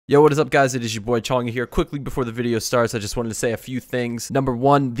Yo, what is up, guys? It is your boy Changa here. Quickly before the video starts, I just wanted to say a few things. Number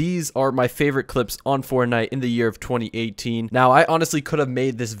one, these are my favorite clips on Fortnite in the year of 2018. Now, I honestly could have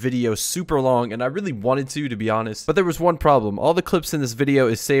made this video super long, and I really wanted to be honest. But there was one problem. All the clips in this video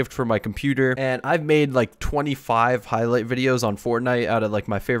is saved from my computer, and I've made like 25 highlight videos on Fortnite out of like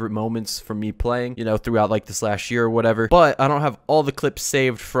my favorite moments from me playing, you know, throughout like this last year or whatever. But I don't have all the clips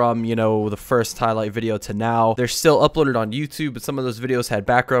saved from, you know, the first highlight video to now. They're still uploaded on YouTube, but some of those videos had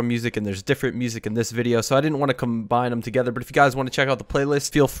background music and there's different music in this video, so I didn't want to combine them together. But if you guys want to check out the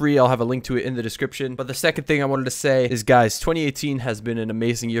playlist, feel free. I'll have a link to it in the description. But the second thing I wanted to say is, guys, 2018 has been an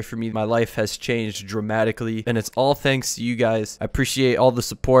amazing year for me. My life has changed dramatically, and it's all thanks to you guys. I appreciate all the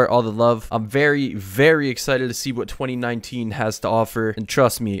support, all the love. I'm very, very excited to see what 2019 has to offer, and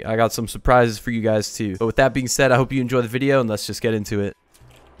trust me, I got some surprises for you guys too. But with that being said, I hope you enjoy the video, and let's just get into it.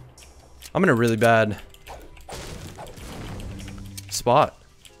 I'm in a really bad spot.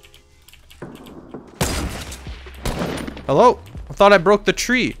 Hello? I thought I broke the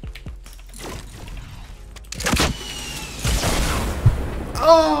tree.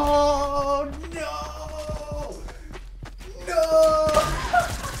 Oh, no! No!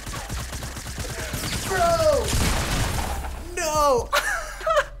 Bro! No!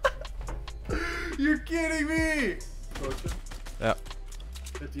 You're kidding me! Potion. Yeah.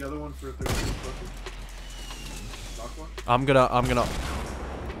 Hit the other one for 13 potion. Knock one. I'm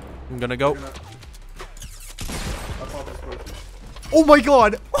gonna go. Oh my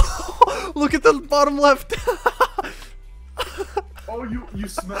god! Look at the bottom left. Oh, you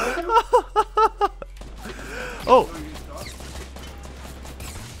smell it? Oh.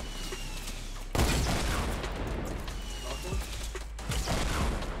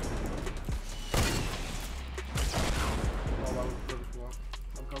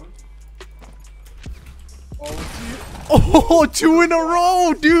 Oh, two in a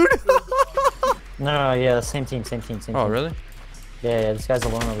row, dude. No, yeah, the same team, same team. Oh, really? Yeah, this guy's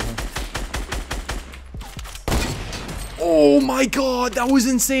alone over here. Oh my god, that was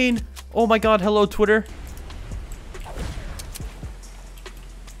insane. Oh my god, hello Twitter.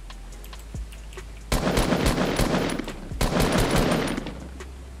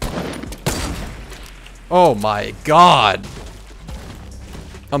 Oh my god.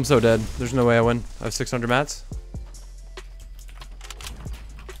 I'm so dead. There's no way I win. I have 600 mats.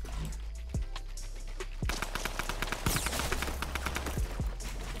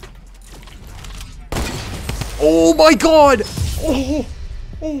 Oh my god!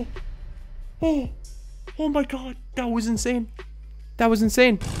 Oh my god! That was insane. That was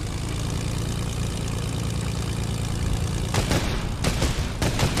insane.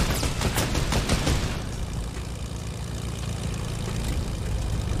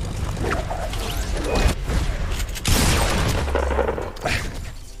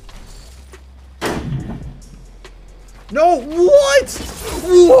 No, what?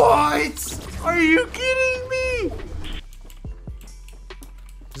 What? Are you kidding me?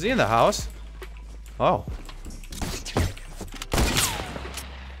 Is he in the house? Oh.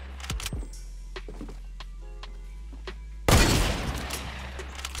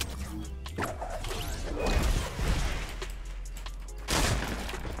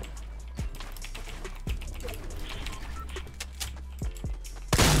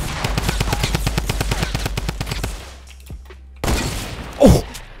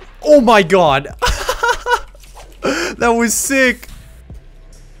 Oh my god. That was sick.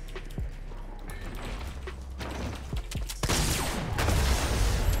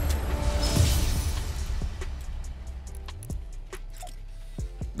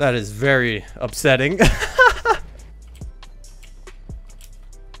 That is very upsetting.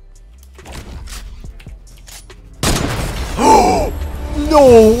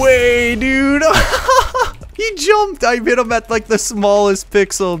 No way, dude. He jumped. I hit him at like the smallest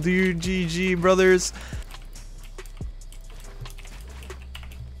pixel, dude. GG, brothers.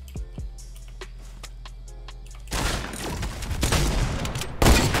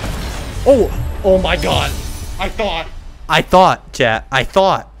 Oh my god. I thought, chat.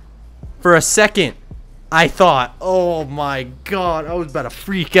 For a second, I thought, oh my god. I was about to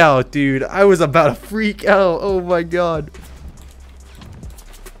freak out, dude. I was about to freak out. Oh my god.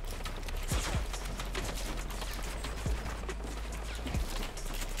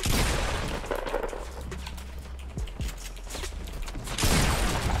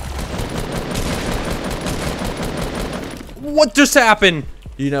 What just happened?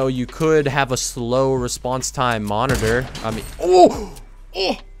 You know, you could have a slow response time monitor. I mean, oh,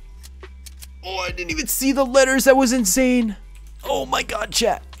 I didn't even see the letters. That was insane. Oh my god,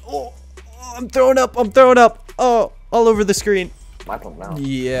 chat. Oh, I'm throwing up. Oh, all over the screen. My pump now.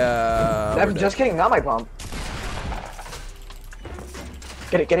 Yeah. I'm just kidding, not my pump.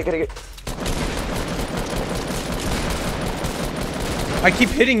 Get it. I keep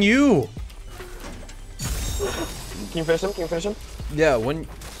hitting you. Can you finish him? Yeah, when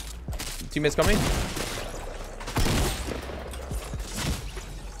teammates coming.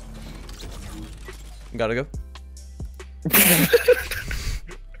 Gotta go.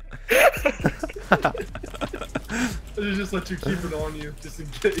 I just let you keep it on you, just in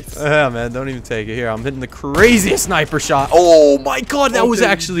case. Yeah, man, don't even take it. Here, I'm hitting the craziest sniper shot. Oh my god, that was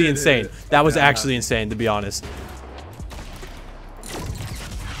actually insane. That was actually insane, to be honest.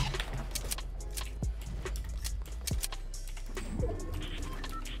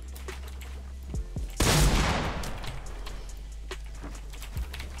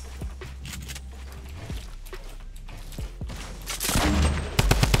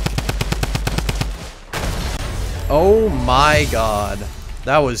 Oh my god.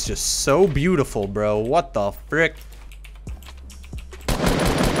 That was just so beautiful, bro. What the frick?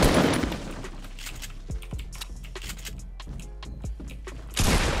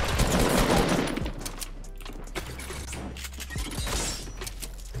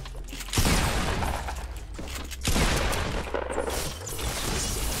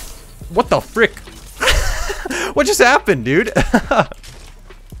 What the frick? What just happened, dude? Yeah,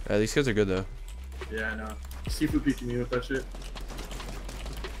 these kids are good though. Yeah, I know. Seafood peeking me with that shit.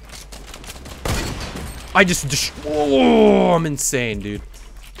 Oh, I'm insane, dude.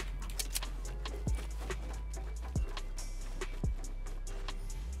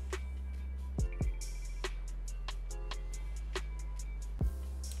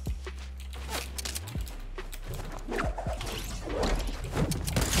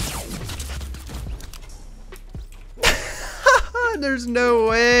 There's no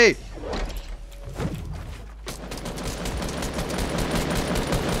way.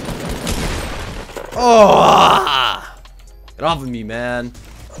 Oh! Get off of me, man.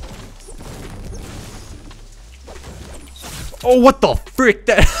 Oh, what the frick?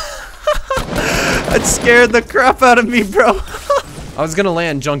 That scared the crap out of me, bro. I was gonna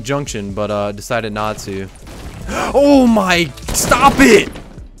land Junk Junction, but decided not to. Oh my! Stop it!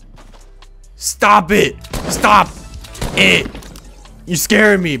 Stop it! Stop it! You're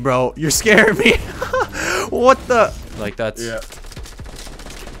scaring me, bro. You're scaring me. What the? Like that's. Yeah.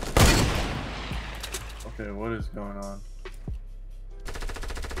 Okay, what is going on?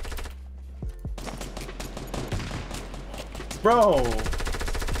 Bro!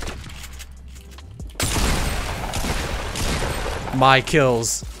 My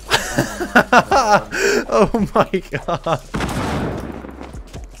kills. Oh my god.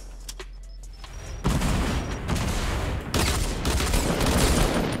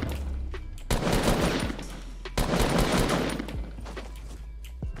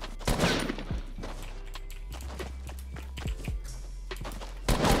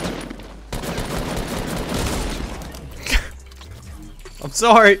 I'm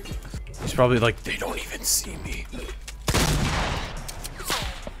sorry. He's probably like, they don't even see me.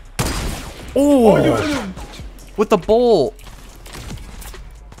 Oh, with the bolt.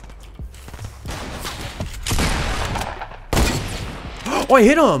 Oh, I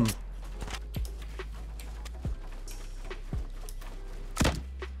hit him.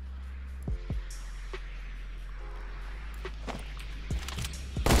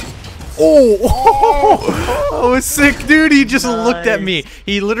 Oh, that was sick, dude. He just looked at me.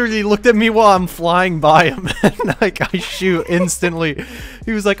 He literally looked at me while I'm flying by him, and like I shoot instantly.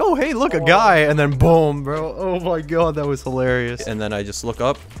 He was like, "Oh, hey, look, a guy," and then boom, bro. Oh my god, that was hilarious. And then I just look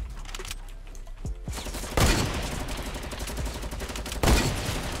up.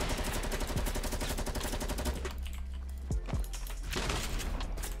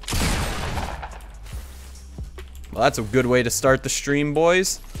 Well, that's a good way to start the stream,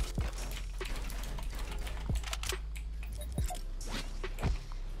 boys.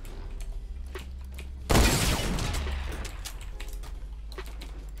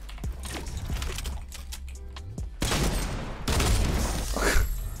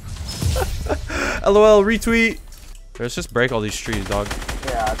 LOL, retweet. Let's just break all these trees, dog.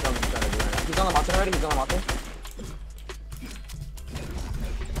 Yeah, that's what I'm trying to do right now. He's on the mountain already? He's on the mountain?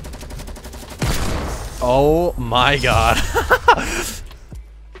 Oh my god.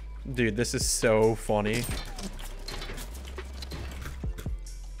 Dude, this is so funny.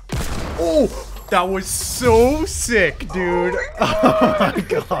 Oh, that was so sick, dude. Oh my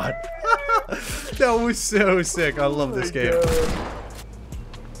god. That was so sick. I love this game.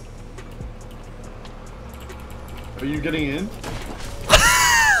 Are you getting in?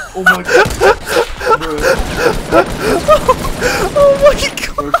 Oh my god. Bro. Oh my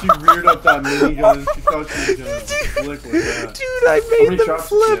god! Bro, she reared up that minigun. She thought she was gonna flick with that. Dude, I many made them shots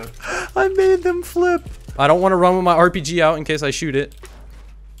did you flip. I made them flip. I don't want to run with my RPG out in case I shoot it.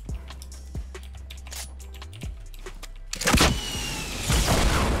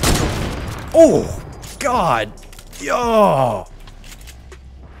 Oh, God. Yo.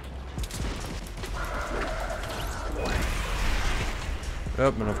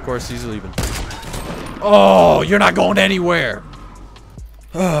 Yep, and of course he's leaving. Oh, you're not going anywhere.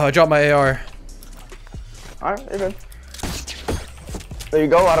 Oh, I dropped my AR. Alright, you're good. There you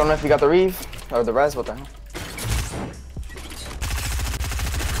go. I don't know if you got the reeve or the res. What the hell?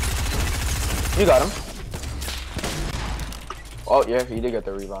 You got him. Oh, yeah, you did get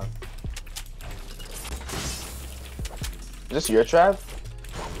the revive. Is this your trap?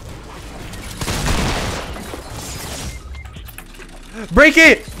 Break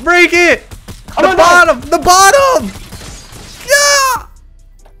it! Break it! I'm The on bottom! The bottom! Yeah!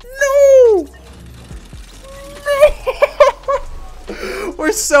 No!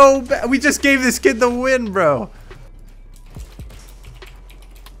 We're so bad. We just gave this kid the win, bro.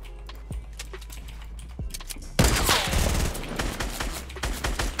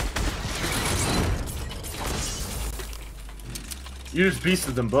 You just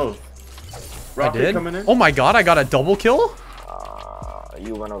beasted them both. I Rocket did? coming in. Oh my god, I got a double kill?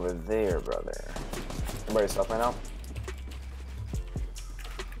 You went over there, brother. Somebody stuff right now.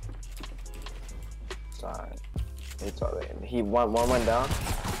 Sorry. It's all right. One went down.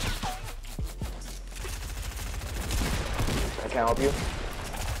 I can't help you.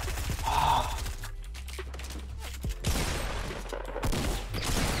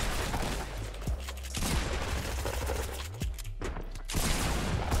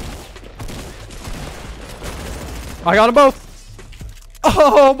 I got them both.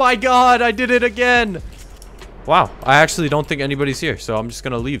 Oh my god, I did it again. Wow, I actually don't think anybody's here, so I'm just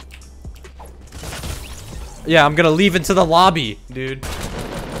gonna leave. Yeah, I'm gonna leave into the lobby, dude.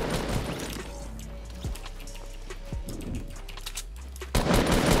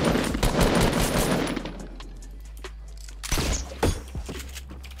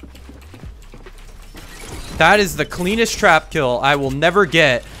 That is the cleanest trap kill I will never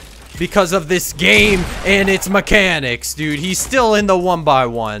get because of this game and its mechanics, dude. He's still in the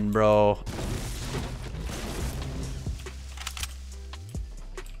 1x1, bro.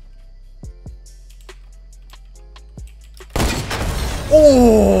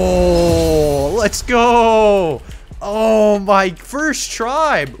 Oh, let's go. Oh, my first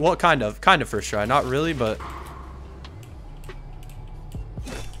try. Well, kind of first try. Not really, but...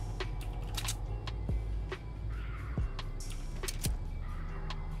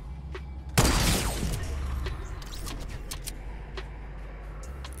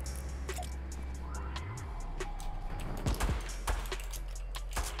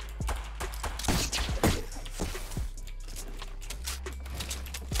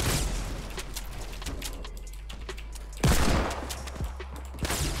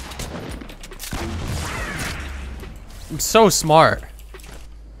 I'm so smart.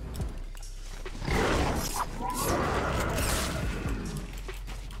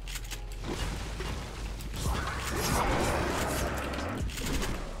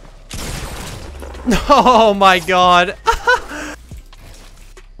 Oh my god.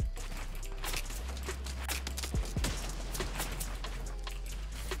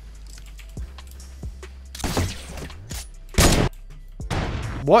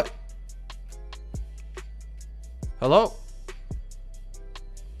 What? Hello?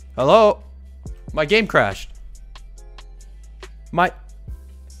 Hello? My game crashed.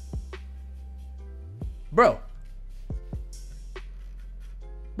 Bro.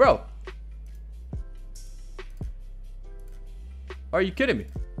 Bro. Are you kidding me?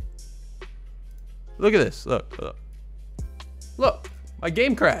 Look at this. Look, look. Look. My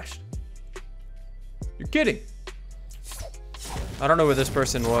game crashed. You're kidding. I don't know where this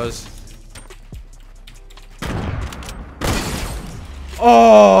person was.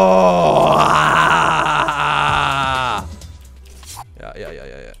 Oh!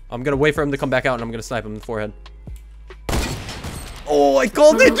 Yeah. I'm gonna wait for him to come back out and I'm gonna snipe him in the forehead. Oh, I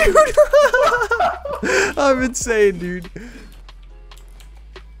called it, dude! I'm insane, dude.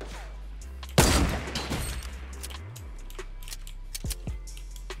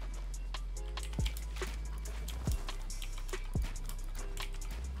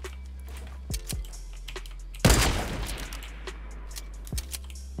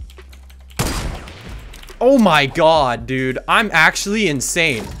 Oh my god, dude. I'm actually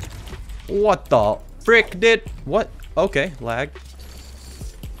insane. What the frick did? What? Okay, lag.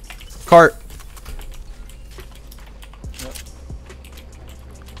 Cart.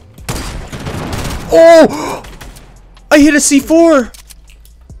 Oh! I hit a C4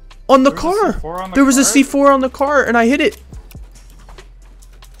 on the car. C4 on the There was a car? C4 on the car, and I hit it.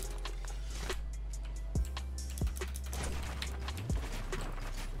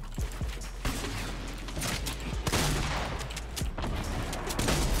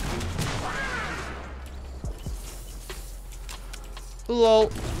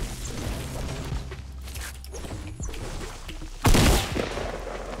 Lol.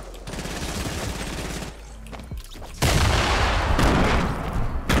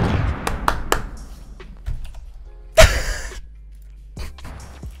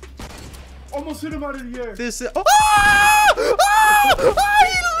 Almost hit him out of the air. This is. Oh! Ah! Ah! Ah!